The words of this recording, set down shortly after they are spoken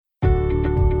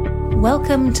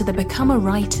Welcome to the Become a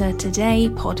Writer Today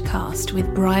podcast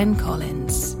with Brian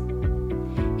Collins.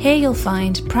 Here you'll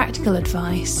find practical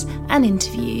advice and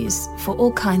interviews for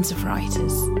all kinds of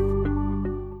writers.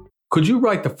 Could you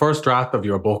write the first draft of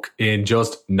your book in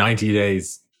just 90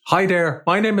 days? Hi there,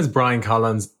 my name is Brian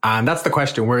Collins, and that's the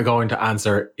question we're going to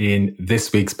answer in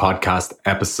this week's podcast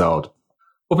episode.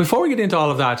 But before we get into all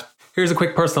of that, here's a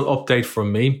quick personal update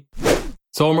from me.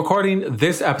 So I'm recording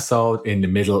this episode in the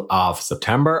middle of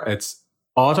September. It's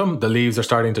autumn, the leaves are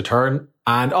starting to turn,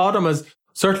 and autumn is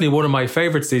certainly one of my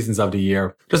favourite seasons of the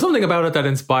year. There's something about it that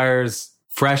inspires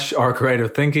fresh or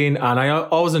creative thinking, and I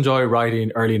always enjoy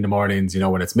writing early in the mornings,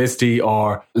 when it's misty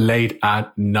or late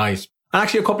at night. And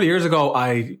actually, a couple of years ago,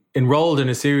 I enrolled in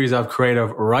a series of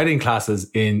creative writing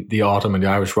classes in the autumn in the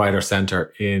Irish Writers'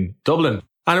 Centre in Dublin.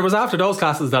 And it was after those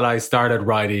classes that I started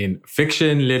writing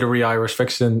fiction, literary Irish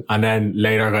fiction, and then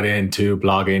later got into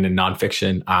blogging and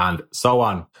nonfiction and so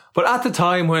on. But at the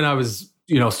time when I was,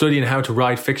 studying how to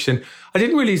write fiction, I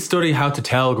didn't really study how to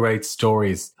tell great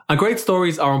stories. And great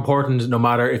stories are important no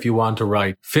matter if you want to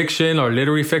write fiction or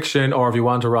literary fiction, or if you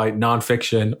want to write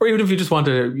nonfiction, or even if you just want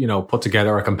to, put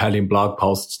together a compelling blog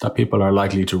post that people are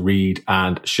likely to read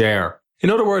and share.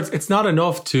 In other words, it's not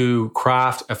enough to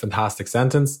craft a fantastic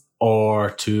sentence or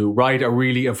to write a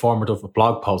really informative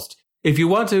blog post. If you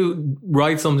want to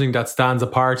write something that stands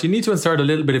apart, you need to insert a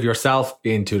little bit of yourself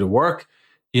into the work,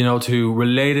 to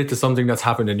relate it to something that's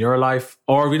happened in your life.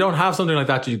 Or if you don't have something like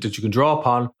that that you can draw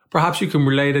upon, perhaps you can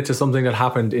relate it to something that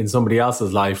happened in somebody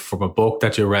else's life from a book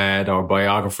that you read or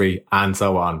biography and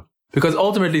so on. Because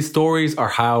ultimately, stories are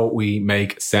how we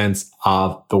make sense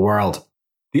of the world.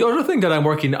 The other thing that I'm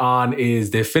working on is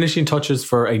the finishing touches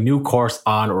for a new course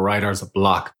on writer's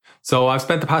block. So I've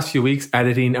spent the past few weeks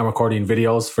editing and recording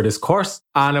videos for this course,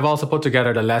 and I've also put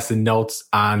together the lesson notes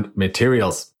and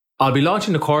materials. I'll be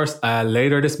launching the course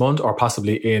later this month or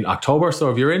possibly in October. So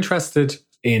if you're interested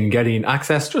in getting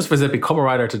access, just visit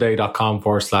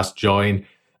becomeawritertoday.com/join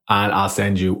and I'll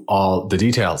send you all the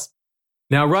details.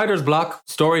 Now, writer's block,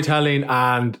 storytelling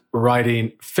and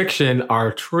writing fiction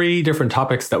are three different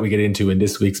topics that we get into in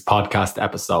this week's podcast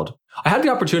episode. I had the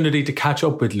opportunity to catch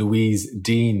up with Louise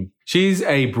Dean. She's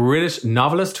a British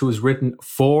novelist who has written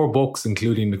 4 books,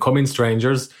 including Becoming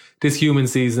Strangers, This Human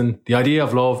Season, The Idea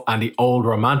of Love, and The Old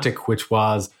Romantic, which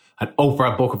was an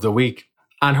Oprah Book of the Week.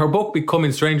 And her book,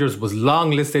 Becoming Strangers, was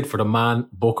long listed for the Man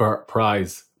Booker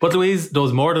Prize. But Louise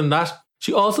does more than that.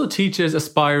 She also teaches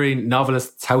aspiring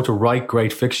novelists how to write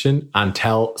great fiction and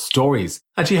tell stories.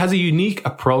 And she has a unique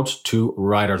approach to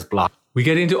writer's block. We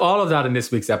get into all of that in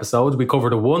this week's episode. We cover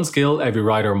the one skill every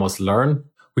writer must learn.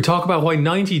 We talk about why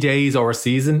 90 days or a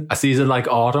season like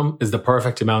autumn, is the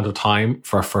perfect amount of time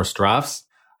for first drafts.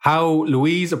 How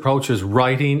Louise approaches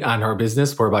writing and her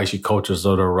business, whereby she coaches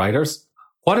other writers.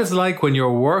 What it's like when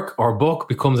your work or book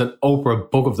becomes an Oprah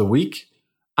Book of the Week.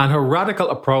 And her radical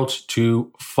approach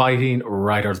to fighting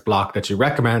writer's block that she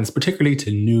recommends, particularly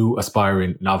to new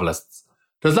aspiring novelists.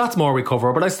 There's lots more we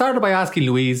cover, but I started by asking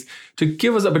Louise to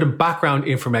give us a bit of background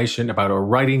information about her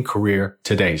writing career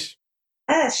to date.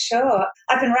 Sure.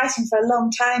 I've been writing for a long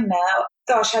time now.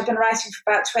 Gosh, I've been writing for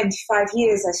about 25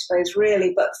 years, I suppose,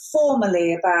 really, but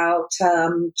formally about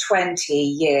 20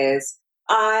 years.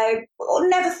 I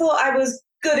never thought I was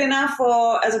good enough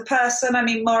or as a person,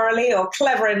 morally or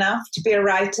clever enough to be a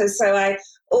writer. So I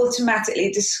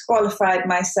automatically disqualified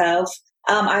myself.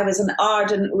 I was an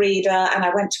ardent reader and I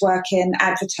went to work in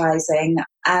advertising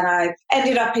and I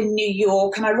ended up in New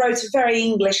York and I wrote a very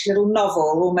English little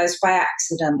novel almost by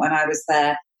accident when I was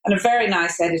there. And a very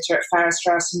nice editor at Farrar,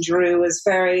 Straus and Giroux was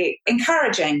very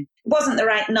encouraging. It wasn't the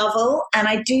right novel, and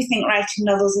I do think writing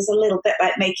novels is a little bit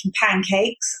like making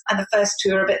pancakes, and the first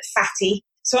 2 are a bit fatty.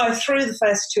 So I threw the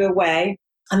first 2 away,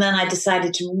 and then I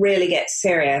decided to really get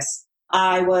serious.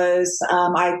 I was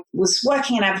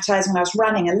working in advertising. I was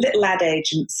running a little ad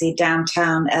agency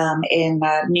downtown in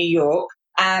New York,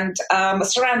 and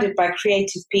was surrounded by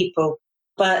creative people.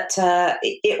 But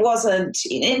it wasn't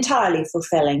entirely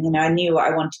fulfilling. I knew what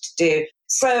I wanted to do.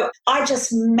 So I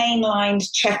just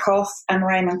mainlined Chekhov and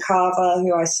Raymond Carver,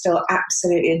 who I still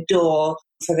absolutely adore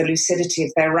for the lucidity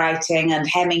of their writing, and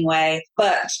Hemingway.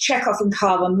 But Chekhov and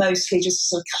Carver mostly just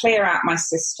sort of clear out my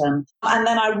system. And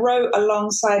then I wrote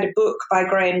alongside a book by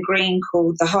Graham Greene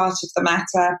called The Heart of the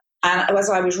Matter. And as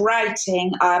I was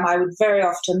writing, I would very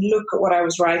often look at what I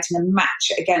was writing and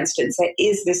match it against it and say,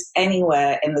 is this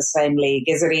anywhere in the same league?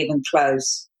 Is it even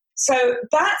close? So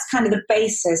that's kind of the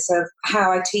basis of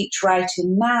how I teach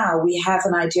writing now. We have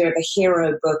an idea of a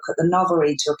hero book at the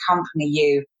Novelry to accompany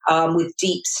you with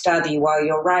deep study while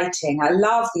you're writing. I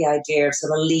love the idea of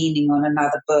sort of leaning on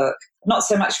another book. not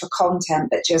so much for content,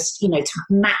 but just, to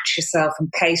match yourself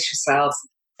and pace yourself.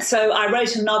 So I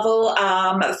wrote a novel.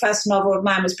 The first novel of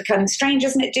mine was Becoming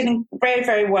Strangers, and it did very,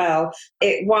 very well.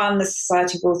 It won the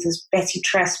Society of Authors Betty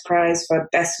Tress Prize for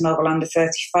Best Novel Under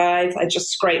 35. I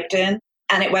just scraped in.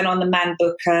 And it went on the Man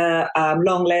Booker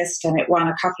long list, and it won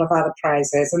a couple of other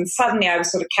prizes. And suddenly I was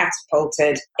sort of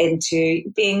catapulted into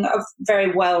being a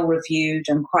very well-reviewed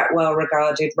and quite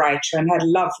well-regarded writer, and had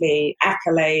lovely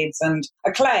accolades and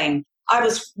acclaim. I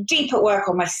was deep at work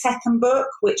on my second book,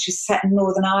 which is set in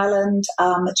Northern Ireland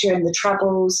during the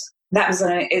Troubles. That was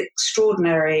an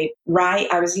extraordinary write.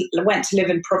 I went to live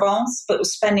in Provence, but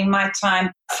was spending my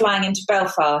time flying into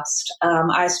Belfast.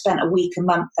 I spent a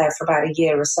month there for about a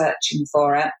year researching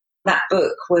for it. That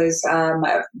book was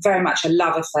very much a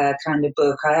love affair kind of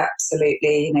book. I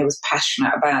absolutely, was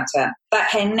passionate about it. That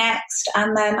came next.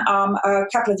 And then a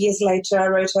couple of years later, I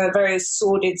wrote a very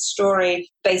sordid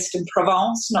story based in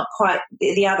Provence, not quite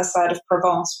the other side of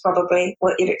Provence, probably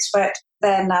what you'd expect.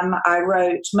 Then I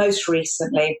wrote most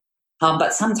recently,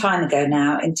 but some time ago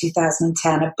now, in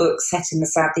 2010, a book set in the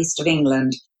southeast of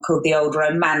England called The Old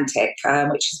Romantic,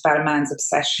 which is about a man's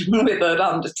obsession with an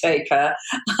undertaker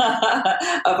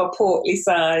of a portly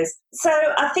size. So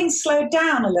things slowed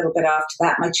down a little bit after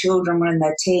that. My children were in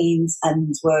their teens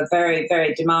and were very,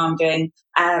 very demanding,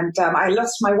 and I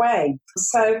lost my way.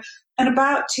 So in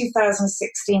about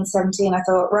 2016, 17, I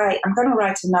thought, right, I'm going to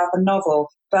write another novel,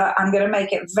 but I'm going to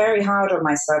make it very hard on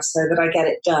myself so that I get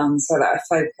it done, so that I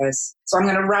focus. So I'm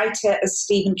going to write it, as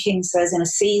Stephen King says, in a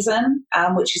season,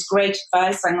 which is great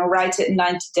advice. I'm going to write it in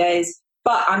 90 days,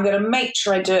 but I'm going to make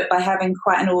sure I do it by having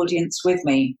quite an audience with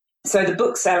me. So the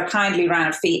bookseller kindly ran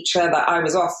a feature that I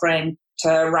was offering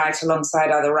to write alongside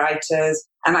other writers.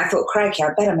 And I thought, crikey, I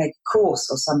better make a course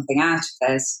or something out of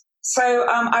this. So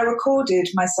I recorded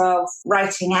myself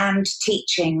writing and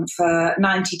teaching for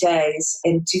 90 days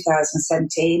in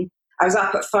 2017. I was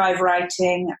up at 5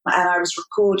 writing, and I was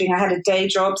recording. I had a day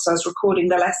job, so I was recording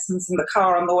the lessons in the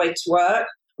car on the way to work,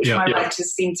 which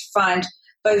writers seem to find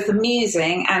both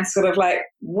amusing and sort of like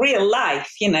real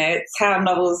life. It's how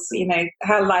novels,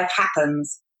 how life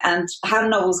happens. And how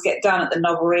novels get done at the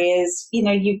Novelry is, you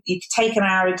take an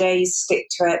hour a day, you stick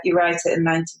to it, you write it in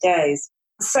 90 days.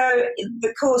 So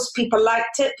the course, people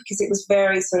liked it because it was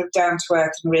very sort of down to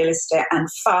earth and realistic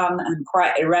and fun and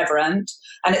quite irreverent.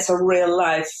 And it's a real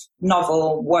life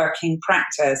novel working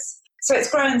practice. So it's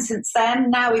grown since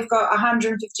then. Now we've got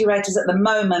 150 writers at the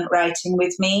moment writing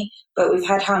with me, but we've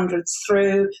had hundreds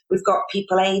through. We've got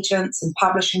people agents and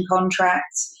publishing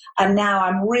contracts. And now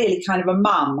I'm really kind of a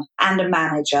mum and a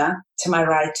manager to my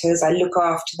writers. I look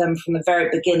after them from the very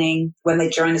beginning when they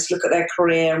join us, look at their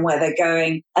career and where they're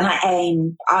going. And I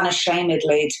aim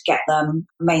unashamedly to get them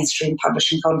mainstream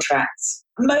publishing contracts.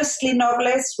 Mostly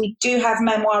novelists. We do have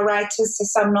memoir writers, so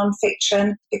some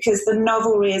nonfiction, because the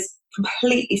Novelry is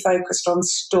completely focused on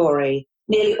story.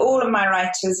 Nearly all of my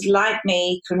writers, like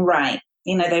me, can write.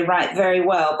 They write very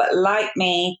well, but like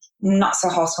me, not so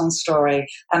hot on story.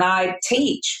 And I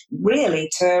teach really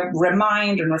to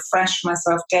remind and refresh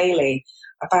myself daily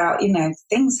about,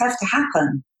 things have to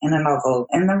happen in a novel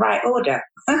in the right order.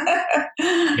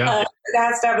 It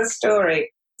has to have a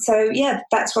story. So,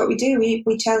 that's what we do.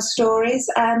 We tell stories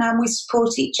and we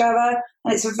support each other.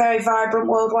 And it's a very vibrant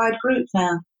worldwide group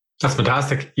now. That's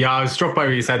fantastic. Yeah, I was struck by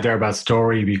what you said there about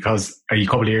story, because a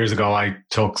couple of years ago, I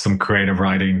took some creative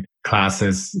writing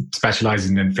classes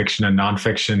specializing in fiction and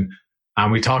nonfiction.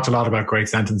 And we talked a lot about great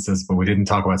sentences, but we didn't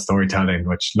talk about storytelling,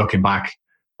 which looking back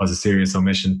was a serious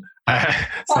omission.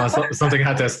 So something I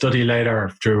had to study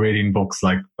later through reading books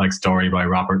like Story by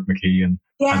Robert McKee and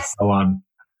so on.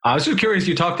 I was just curious,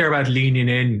 you talked there about leaning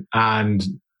in and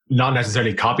not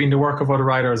necessarily copying the work of other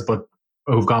writers, but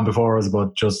who've gone before us,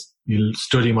 but just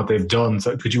studying what they've done.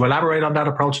 So could you elaborate on that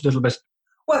approach a little bit?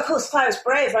 Well, of course, if I was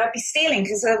brave, I'd be stealing,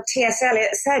 because T.S.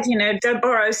 Eliot said, don't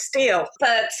borrow, steal.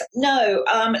 But no,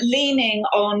 leaning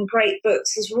on great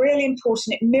books is really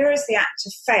important. It mirrors the act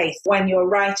of faith when you're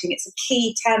writing. It's a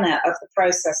key tenet of the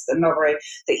process, the Novelry,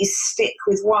 that you stick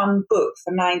with one book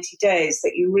for 90 days,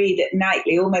 that you read it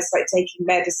nightly, almost like taking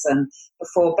medicine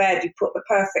before bed. You put the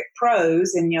perfect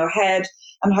prose in your head,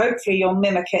 and hopefully you'll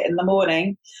mimic it in the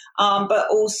morning. But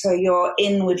also you're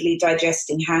inwardly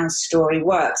digesting how story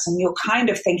works. And you're kind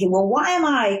of thinking, well, why am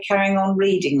I carrying on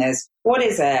reading this? What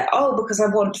is it? Oh, because I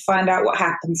want to find out what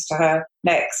happens to her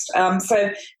next.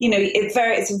 So,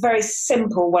 it's a very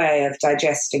simple way of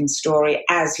digesting story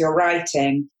as you're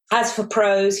writing. As for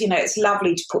prose, it's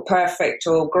lovely to put perfect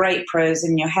or great prose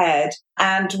in your head.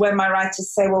 And when my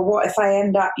writers say, well, what if I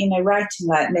end up, writing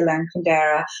like Milan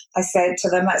Kundera? I said to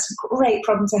them, that's a great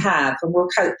problem to have, and we'll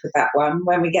cope with that one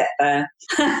when we get there.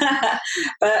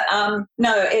 But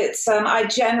no, it's, I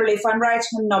generally, if I'm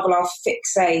writing a novel, I'll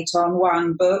fixate on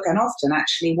one book, and often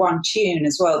actually one tune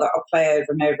as well that I'll play over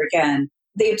and over again.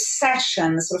 The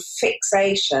obsession, the sort of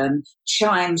fixation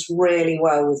chimes really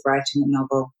well with writing a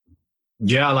novel.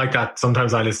 Yeah, I like that.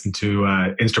 Sometimes I listen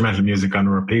to instrumental music on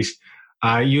repeat.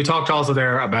 You talked also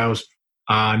there about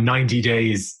 90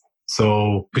 days.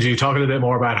 So could you talk a little bit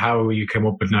more about how you came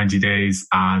up with 90 days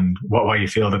and why you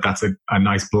feel that that's a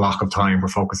nice block of time for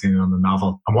focusing on the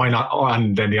novel? And why not?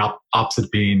 And then the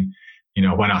opposite being,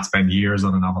 why not spend years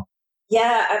on a novel?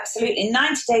 Yeah, absolutely.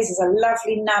 90 days is a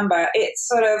lovely number. It's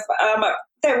sort of,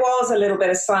 there was a little bit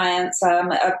of science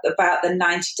about the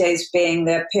 90 days being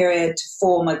the period to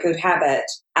form a good habit.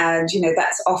 And,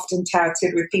 that's often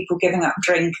touted with people giving up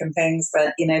drink and things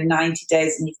that, 90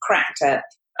 days and you've cracked it.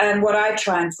 And what I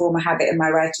try and form a habit in my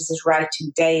writers is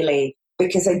writing daily,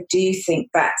 because I do think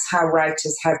that's how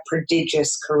writers have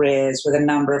prodigious careers with a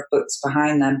number of books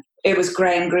behind them. It was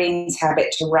Graham Greene's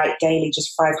habit to write daily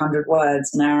just 500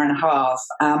 words, an hour and a half,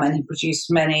 and he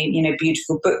produced many,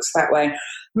 beautiful books that way.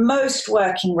 Most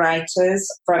working writers,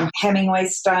 from Hemingway,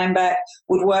 Steinbeck,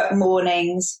 would work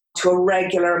mornings to a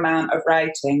regular amount of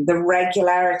writing. The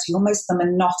regularity, almost the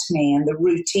monotony and the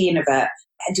routine of it,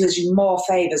 does you more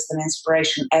favours than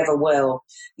inspiration ever will.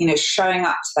 Showing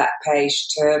up to that page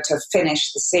to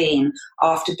finish the scene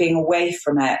after being away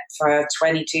from it for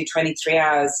 22, 23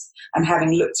 hours and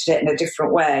having looked at it in a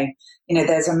different way.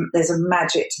 There's a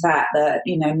magic to that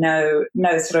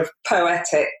no sort of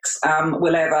poetics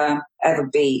will ever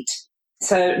beat.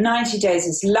 So 90 days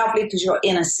is lovely because you're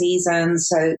in a season,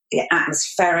 so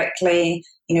atmospherically,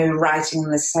 writing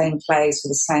in the same place with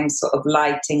the same sort of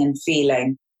lighting and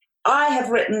feeling. I have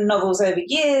written novels over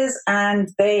years and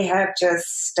they have just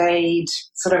stayed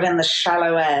sort of in the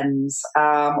shallow ends,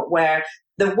 where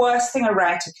the worst thing a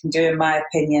writer can do, in my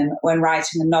opinion, when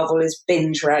writing a novel is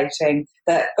binge writing.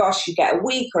 That, gosh, you get a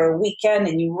week or a weekend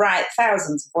and you write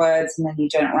thousands of words and then you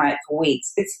don't write for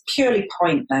weeks. It's purely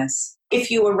pointless.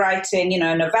 If you were writing,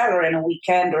 a novella in a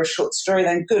weekend or a short story,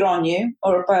 then good on you,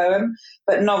 or a poem.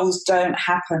 But novels don't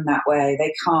happen that way.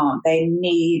 They can't. They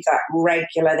need that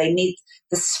regular, they need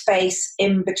the space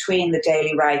in between the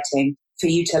daily writing for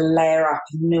you to layer up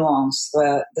and nuance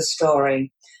the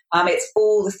story. It's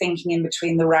all the thinking in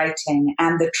between the writing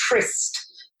and the tryst,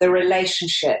 the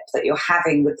relationship that you're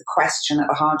having with the question at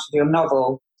the heart of your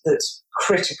novel that's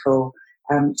critical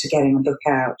to getting a book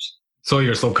out. So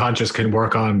your subconscious can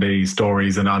work on the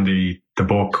stories and on the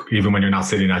book, even when you're not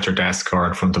sitting at your desk or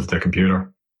in front of the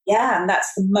computer. Yeah, and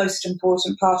that's the most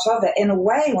important part of it. In a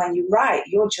way, when you write,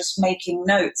 you're just making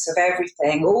notes of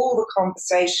everything, all the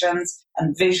conversations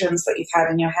and visions that you've had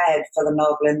in your head for the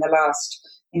novel in the last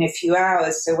few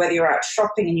hours. So whether you're out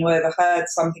shopping and you overheard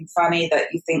something funny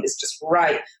that you think is just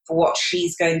right for what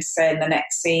she's going to say in the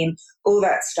next scene, all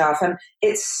that stuff. And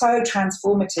it's so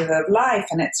transformative of life.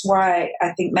 And it's why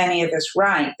I think many of us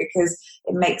write, because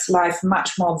it makes life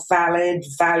much more valid,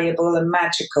 valuable and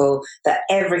magical, that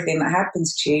everything that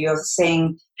happens to you, you're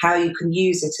seeing how you can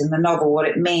use it in the novel, what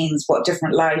it means, what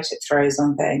different light it throws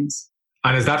on things.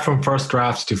 And is that from first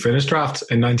draft to finished draft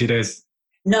in 90 days?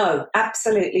 No,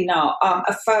 absolutely not.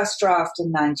 A first draft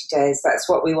in 90 days, that's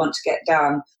what we want to get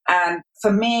done. And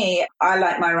for me, I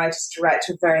like my writers to write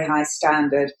to a very high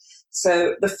standard.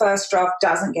 So the first draft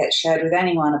doesn't get shared with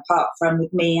anyone apart from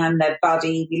with me. I'm their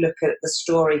buddy. We look at the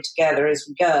story together as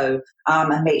we go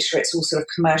and make sure it's all sort of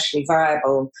commercially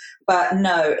viable. But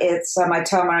no, it's I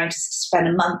tell my writers to spend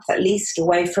a month at least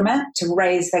away from it, to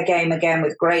raise their game again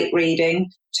with great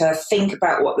reading, to think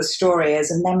about what the story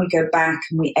is, and then we go back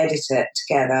and we edit it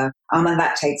together. And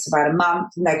that takes about a month,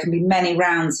 and there can be many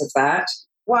rounds of that,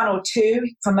 1 or 2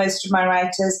 for most of my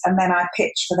writers, and then I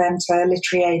pitch for them to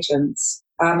literary agents.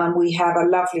 And we have a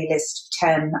lovely list of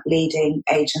 10 leading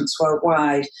agents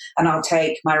worldwide, and I'll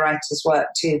take my writers' work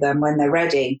to them when they're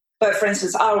ready. But for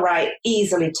instance, I'll write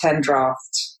easily 10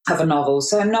 drafts of a novel.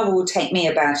 So a novel will take me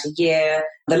about a year.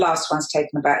 The last one's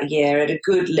taken about a year. At a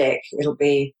good lick, it'll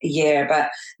be a year. But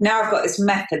now I've got this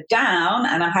method down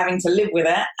and I'm having to live with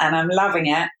it and I'm loving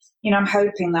it. I'm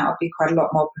hoping that'll be quite a lot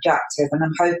more productive, and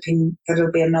I'm hoping that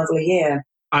it'll be a novel a year.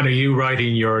 And are you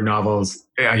writing your novels,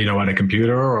 on a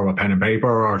computer or a pen and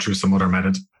paper or through some other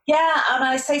method? Yeah, and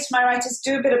I say to my writers,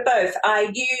 do a bit of both.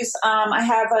 I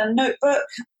have a notebook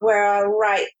where I'll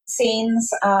write scenes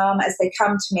as they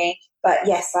come to me, But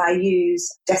yes, I use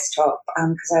desktop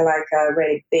because I like a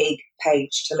really big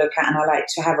page to look at, and I like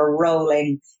to have a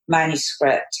rolling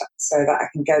manuscript so that I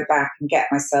can go back and get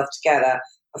myself together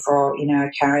before, I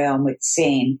carry on with the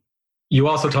scene. You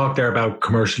also talked there about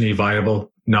commercially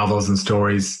viable novels and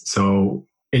stories. So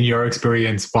in your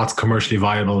experience, what's commercially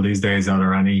viable these days? Are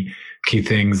there any key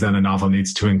things that a novel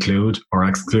needs to include or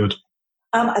exclude?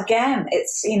 Again,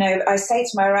 it's, I say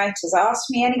to my writers, ask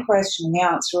me any question and the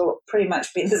answer will pretty much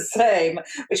be the same,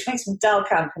 which makes me dull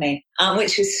company,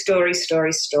 which is story,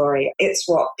 story, story. It's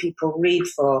what people read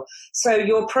for. So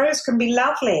your prose can be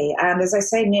lovely. And as I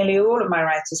say, nearly all of my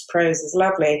writers' prose is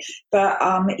lovely. But,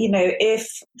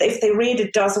 if the reader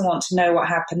doesn't want to know what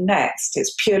happened next,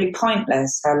 it's purely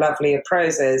pointless how lovely a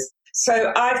prose is.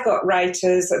 So I've got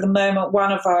writers at the moment.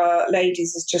 One of our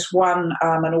ladies has just won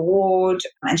an award,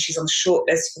 and she's on the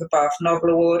shortlist for the Bath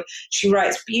Novel Award. She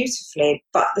writes beautifully,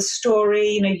 but the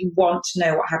story, you want to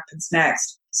know what happens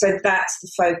next. So that's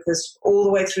the focus all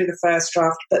the way through the first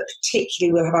draft, but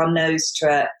particularly we'll have our nose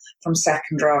to it from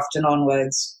second draft and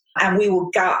onwards. And we will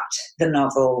gut the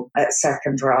novel at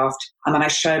second draft. And I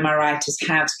show my writers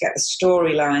how to get the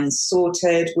storylines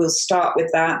sorted. We'll start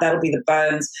with that. That'll be the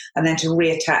bones. And then to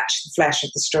reattach the flesh of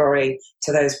the story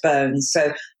to those bones.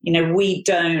 So, we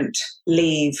don't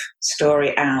leave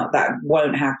story out. That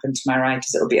won't happen to my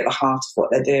writers. It'll be at the heart of what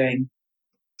they're doing.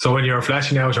 So when you're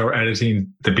fleshing out or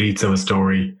editing the beats of a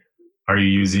story, are you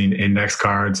using index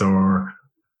cards, or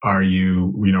are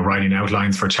you, writing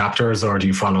outlines for chapters, or do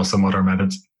you follow some other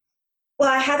methods? Well,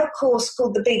 I have a course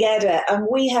called The Big Edit, and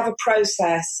we have a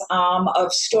process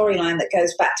of storyline that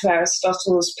goes back to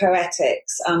Aristotle's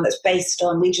Poetics that's based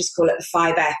on, we just call it the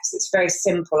 5 Fs. It's very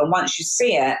simple, and once you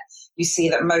see it, you see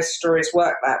that most stories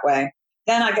work that way.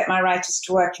 Then I get my writers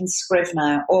to work in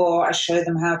Scrivener, or I show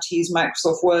them how to use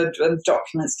Microsoft Word and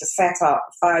documents to set up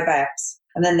 5 Fs,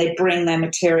 and then they bring their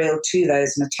material to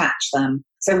those and attach them.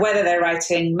 So whether they're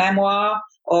writing memoir,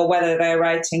 or whether they're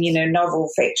writing, novel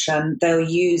fiction, they'll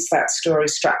use that story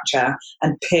structure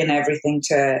and pin everything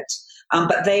to it.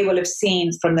 But they will have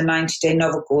seen from the 90-day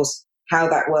novel course how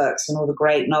that works in all the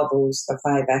great novels, the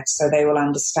 5Fs, so they will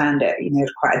understand it, at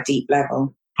quite a deep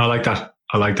level. I like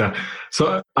that.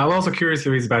 So I'm also curious,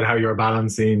 Louise, about how you're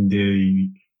balancing the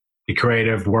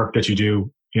creative work that you do,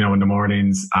 in the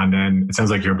mornings, and then it sounds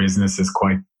like your business is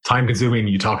quite time consuming.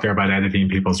 You talk there about editing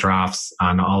people's drafts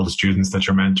and all the students that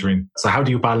you're mentoring. So how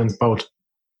do you balance both?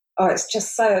 Oh, it's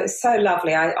so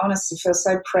lovely. I honestly feel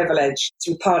so privileged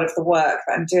to be part of the work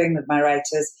that I'm doing with my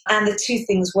writers. And the two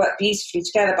things work beautifully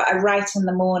together, but I write in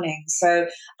the morning. So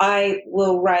I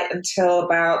will write until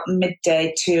about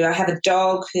midday too. I have a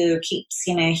dog who keeps,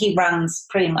 he runs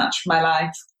pretty much my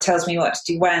life, tells me what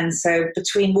to do when. So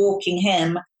between walking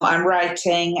him, I'm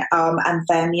writing, and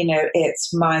then,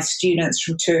 it's my students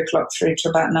from 2:00 through to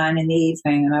about 9 in the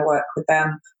evening, and I work with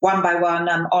them one by one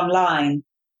online.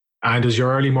 And does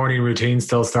your early morning routine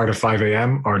still start at 5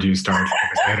 a.m. or do you start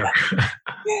later?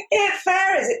 It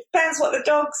varies. It depends what the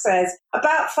dog says.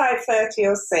 About 5:30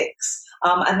 or 6.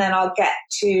 And then I'll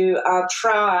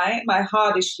try my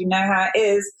hardest, how it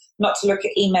is, not to look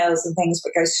at emails and things,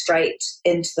 but go straight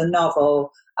into the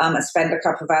novel and spend a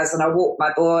couple of hours, and I'll walk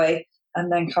my boy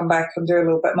and then come back and do a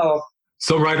little bit more.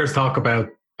 Some writers talk about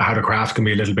how the craft can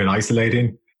be a little bit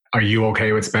isolating. Are you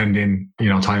okay with spending,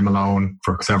 time alone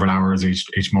for several hours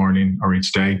each morning or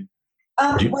each day?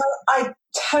 Well, I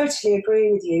totally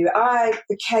agree with you. I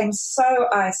became so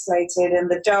isolated in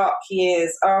the dark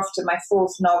years after my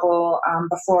 4th novel,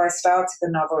 before I started the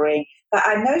Novelry, that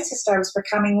I noticed I was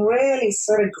becoming really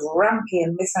sort of grumpy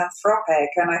and misanthropic.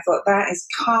 And I thought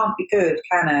can't be good,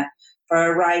 can it? For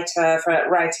a writer, for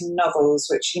writing novels,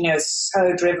 which, is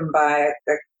so driven by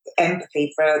the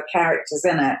empathy for characters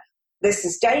in it. This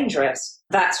is dangerous.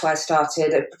 That's why I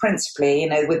started principally,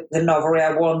 with the Novelry.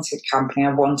 I wanted company,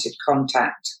 I wanted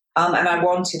contact. And I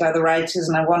wanted other writers,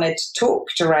 and I wanted to talk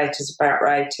to writers about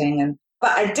writing.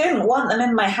 But I didn't want them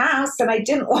in my house, and I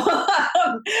didn't want,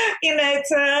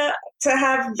 to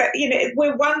have,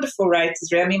 we're wonderful writers.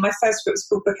 Really. I mean, my first book was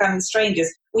called Becoming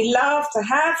Strangers. We love to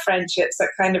have friendships at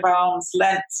kind of arm's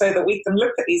length so that we can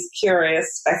look at these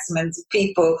curious specimens of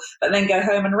people, but then go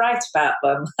home and write about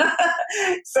them.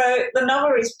 So the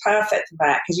Novelry is perfect for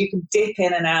that, because you can dip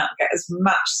in and out and get as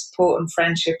much support and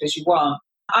friendship as you want.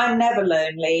 I'm never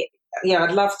lonely.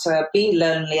 I'd love to be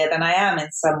lonelier than I am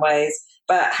in some ways.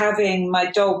 But having my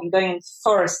dog and going into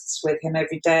forests with him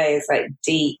every day is like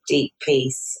deep, deep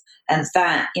peace. And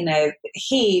that,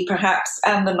 he perhaps,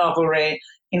 and the Novelry,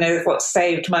 what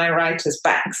saved my writer's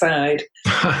backside.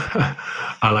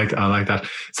 I like that.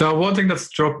 So one thing that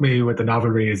struck me with the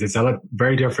Novelry is it's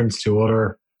very different to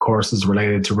other courses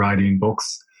related to writing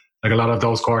books. Like a lot of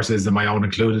those courses, and my own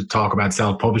included, talk about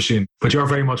self-publishing, but you're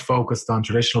very much focused on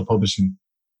traditional publishing.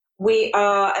 We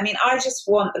are. I mean, I just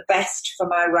want the best for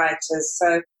my writers.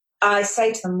 So I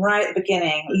say to them right at the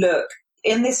beginning, look,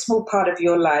 in this small part of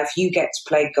your life, you get to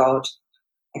play God.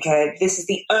 Okay, this is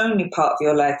the only part of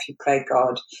your life you play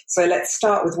God. So let's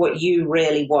start with what you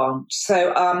really want.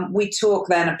 So we talk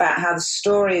then about how the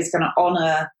story is going to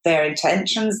honor their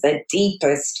intentions, their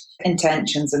deepest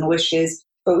intentions and wishes.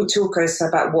 But we talk also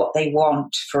about what they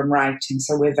want from writing.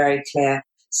 So we're very clear.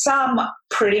 Some,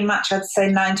 pretty much, I'd say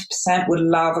 90% would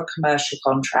love a commercial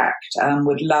contract,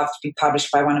 would love to be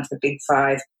published by one of the big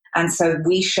five. And so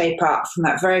we shape up from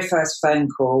that very first phone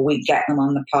call, we get them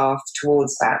on the path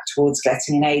towards that, towards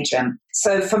getting an agent.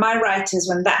 So for my writers,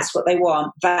 when that's what they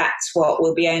want, that's what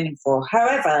we'll be aiming for.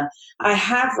 However, I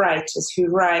have writers who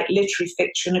write literary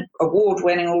fiction,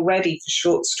 award-winning already for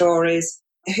short stories,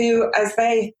 who, as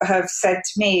they have said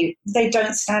to me, they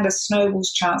don't stand a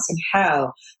snowball's chance in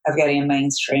hell of getting a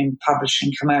mainstream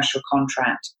publishing commercial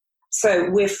contract. So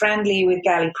we're friendly with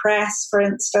Galley Press, for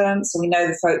instance, and we know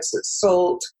the folks at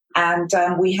Salt. And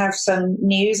we have some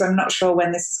news. I'm not sure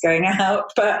when this is going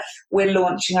out, but we're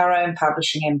launching our own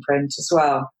publishing imprint as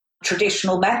well.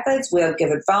 Traditional methods, we'll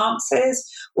give advances,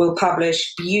 we'll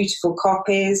publish beautiful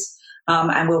copies,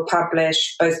 and we'll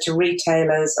publish both to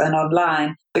retailers and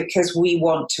online because we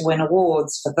want to win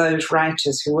awards for those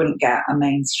writers who wouldn't get a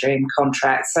mainstream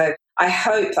contract. So I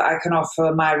hope that I can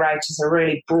offer my writers a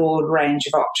really broad range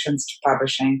of options to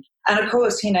publishing. And of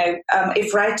course,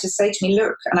 if writers say to me,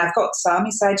 look, and I've got some,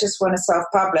 you say, I just want to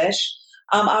self-publish,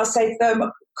 I'll say to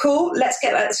them, cool, let's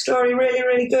get that story really,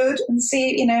 really good and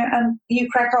see, and you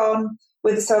crack on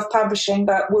with the self-publishing,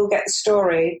 but we'll get the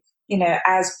story,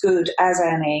 as good as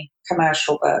any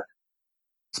commercial book.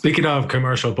 Speaking of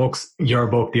commercial books, your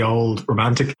book, The Old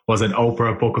Romantic, was an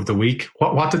Oprah Book of the Week.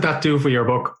 What did that do for your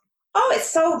book? Oh, it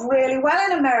sold really well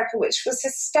in America, which was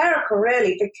hysterical,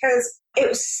 really, because it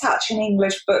was such an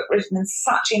English book written in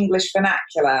such English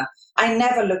vernacular. I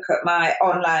never look at my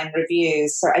online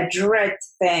reviews, so I dread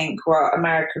to think what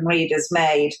American readers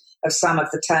made of some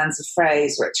of the turns of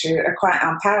phrase, which are quite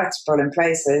unpalatable in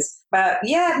places. But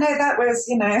yeah, no, that was,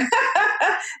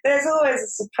 there's always a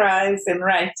surprise in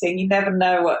writing. You never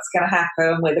know what's going to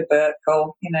happen with a book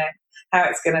or, how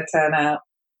it's going to turn out.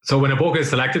 So when a book is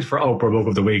selected for Oprah Book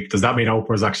of the Week, does that mean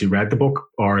Oprah's actually read the book,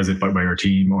 or is it by your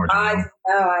team? Or I've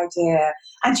no idea.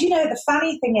 And the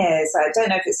funny thing is, I don't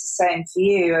know if it's the same for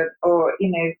you or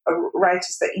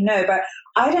writers that but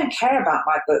I don't care about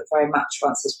my book very much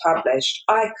once it's published.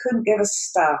 I couldn't give a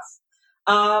stuff.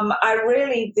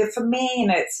 For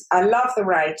me, I love the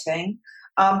writing.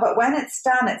 But when it's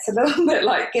done, it's a little bit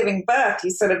like giving birth. You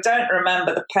sort of don't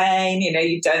remember the pain,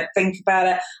 you don't think about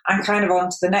it. I'm kind of on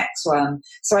to the next one.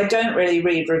 So I don't really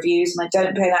read reviews and I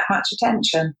don't pay that much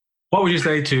attention. What would you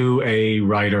say to a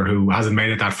writer who hasn't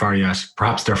made it that far yet?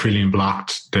 Perhaps they're feeling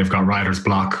blocked, they've got writer's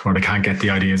block, or they can't get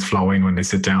the ideas flowing when they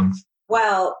sit down.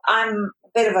 Well, I'm a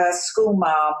bit of a school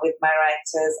mom with my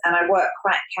writers and I work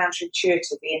quite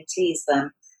counterintuitively and tease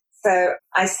them. So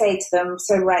I say to them,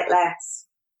 so write less.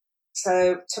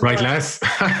 So tomorrow, write less?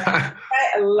 Write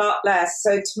a lot less.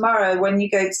 So tomorrow when you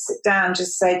go to sit down,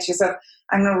 just say to yourself,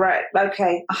 I'm going to write,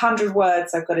 100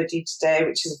 words I've got to do today,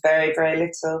 which is very, very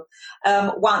little.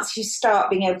 Once you start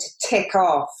being able to tick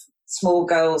off small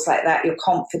goals like that, your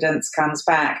confidence comes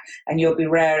back and you'll be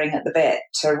raring at the bit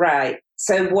to write.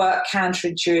 So work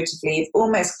counterintuitively. You've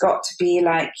almost got to be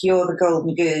like you're the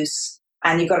golden goose.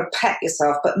 And you've got to pet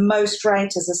yourself. But most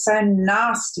writers are so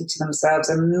nasty to themselves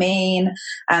and mean,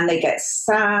 and they get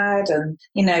sad. And,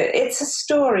 it's a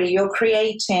story. You're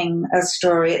creating a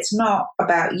story. It's not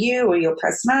about you or your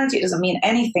personality. It doesn't mean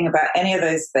anything about any of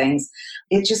those things.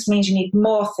 It just means you need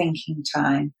more thinking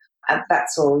time. And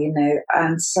that's all,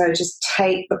 And so just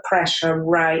take the pressure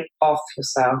right off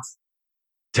yourself.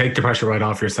 Take the pressure right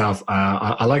off yourself.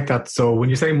 I like that. So when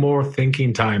you say more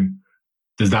thinking time,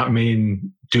 does that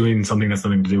mean doing something that's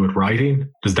nothing to do with writing?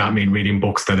 Does that mean reading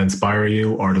books that inspire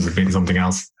you, or does it mean something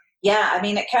else? Yeah,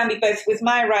 it can be both. With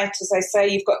my writers, I say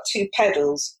you've got two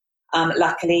pedals.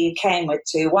 Luckily, you came with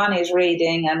two. One is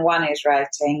reading and one is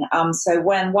writing. So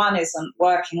when one isn't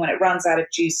working, when it runs out of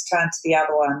juice, turn to the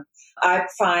other one. I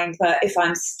find that if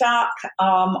I'm stuck,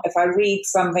 if I read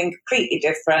something completely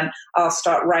different, I'll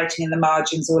start writing in the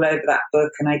margins all over that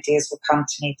book and ideas will come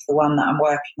to me for the one that I'm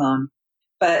working on.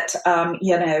 But,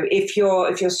 if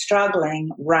you're struggling,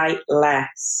 write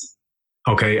less.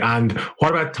 Okay. And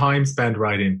what about time spent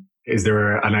writing? Is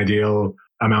there an ideal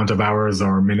amount of hours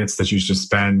or minutes that you should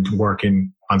spend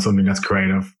working on something that's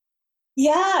creative?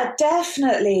 Yeah,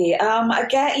 definitely.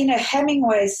 Again,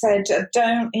 Hemingway said,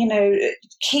 don't,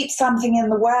 keep something in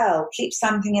the well, keep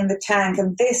something in the tank.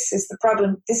 And this is the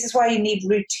problem. This is why you need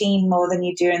routine more than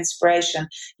you do inspiration.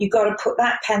 You've got to put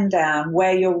that pen down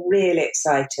where you're really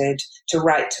excited to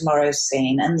write tomorrow's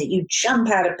scene and that you jump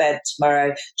out of bed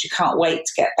tomorrow. You can't wait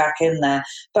to get back in there.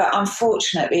 But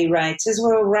unfortunately, writers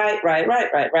will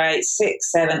write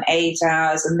 6, 7, 8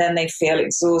 hours, and then they feel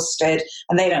exhausted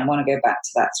and they don't want to go back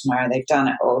to that tomorrow. They've done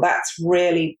it all. That's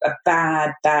really a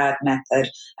bad method.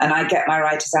 And I get my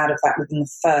writers out of that within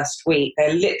the first week.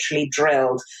 They're literally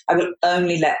drilled. I will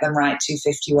only let them write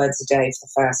 250 words a day for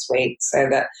the first week so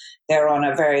that they're on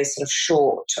a very sort of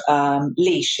short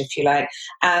leash, if you like.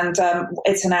 And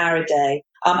it's an hour a day.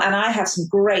 And I have some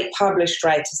great published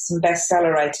writers, some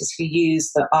bestseller writers who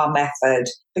use our method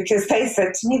because they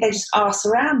said to me they just arse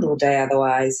around all day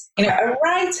otherwise. A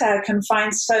writer can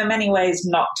find so many ways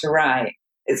not to write.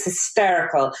 It's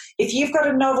hysterical. If you've got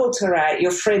a novel to write, your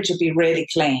fridge will be really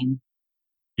clean.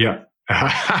 Yeah,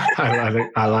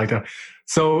 I like that.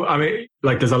 So,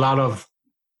 there's a lot of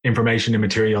information and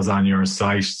materials on your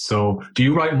site. So do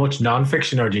you write much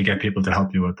nonfiction or do you get people to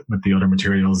help you with the other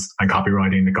materials and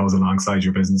copywriting that goes alongside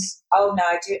your business? Oh, no,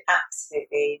 I do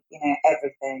absolutely,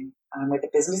 everything with the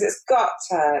business. It's got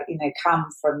to, come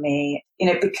from me,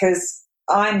 because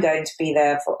I'm going to be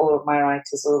there for all of my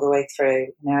writers all the way through.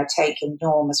 I take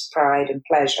enormous pride and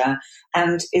pleasure.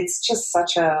 And it's just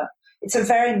it's a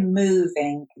very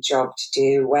moving job to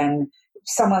do when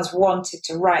someone's wanted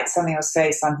to write something or say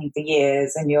something for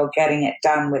years and you're getting it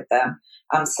done with them.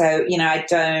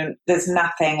 There's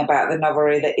nothing about the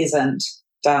Novelry that isn't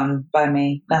done by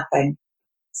me, nothing.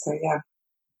 So, yeah.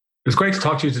 It was great to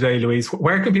talk to you today, Louise.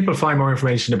 Where can people find more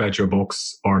information about your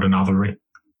books or the Novelry?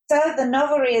 So the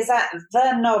Novelry is at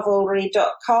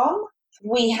thenovelry.com.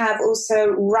 We have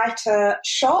also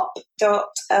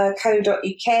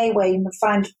writershop.co.uk where you can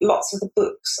find lots of the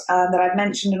books that I've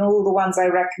mentioned and all the ones I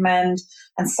recommend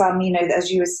and some, as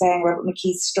you were saying, Robert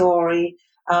McKee's story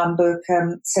book.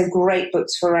 So great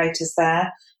books for writers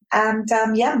there. And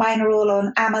mine are all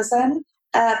on Amazon.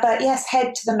 But yes,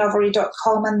 head to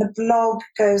thenovelry.com and the blog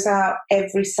goes out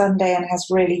every Sunday and has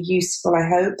really useful, I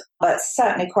hope, but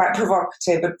certainly quite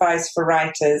provocative advice for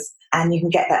writers. And you can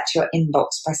get that to your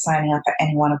inbox by signing up at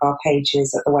any one of our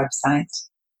pages at the website.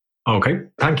 Okay,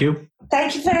 thank you.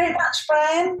 Thank you very much,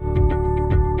 Brian.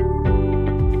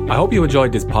 I hope you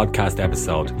enjoyed this podcast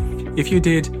episode. If you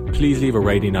did, please leave a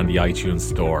rating on the iTunes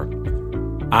store.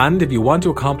 And if you want to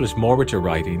accomplish more with your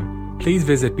writing, please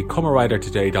visit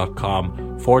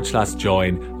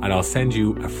becomeawritertoday.com/join and I'll send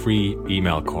you a free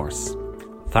email course.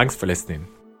 Thanks for listening.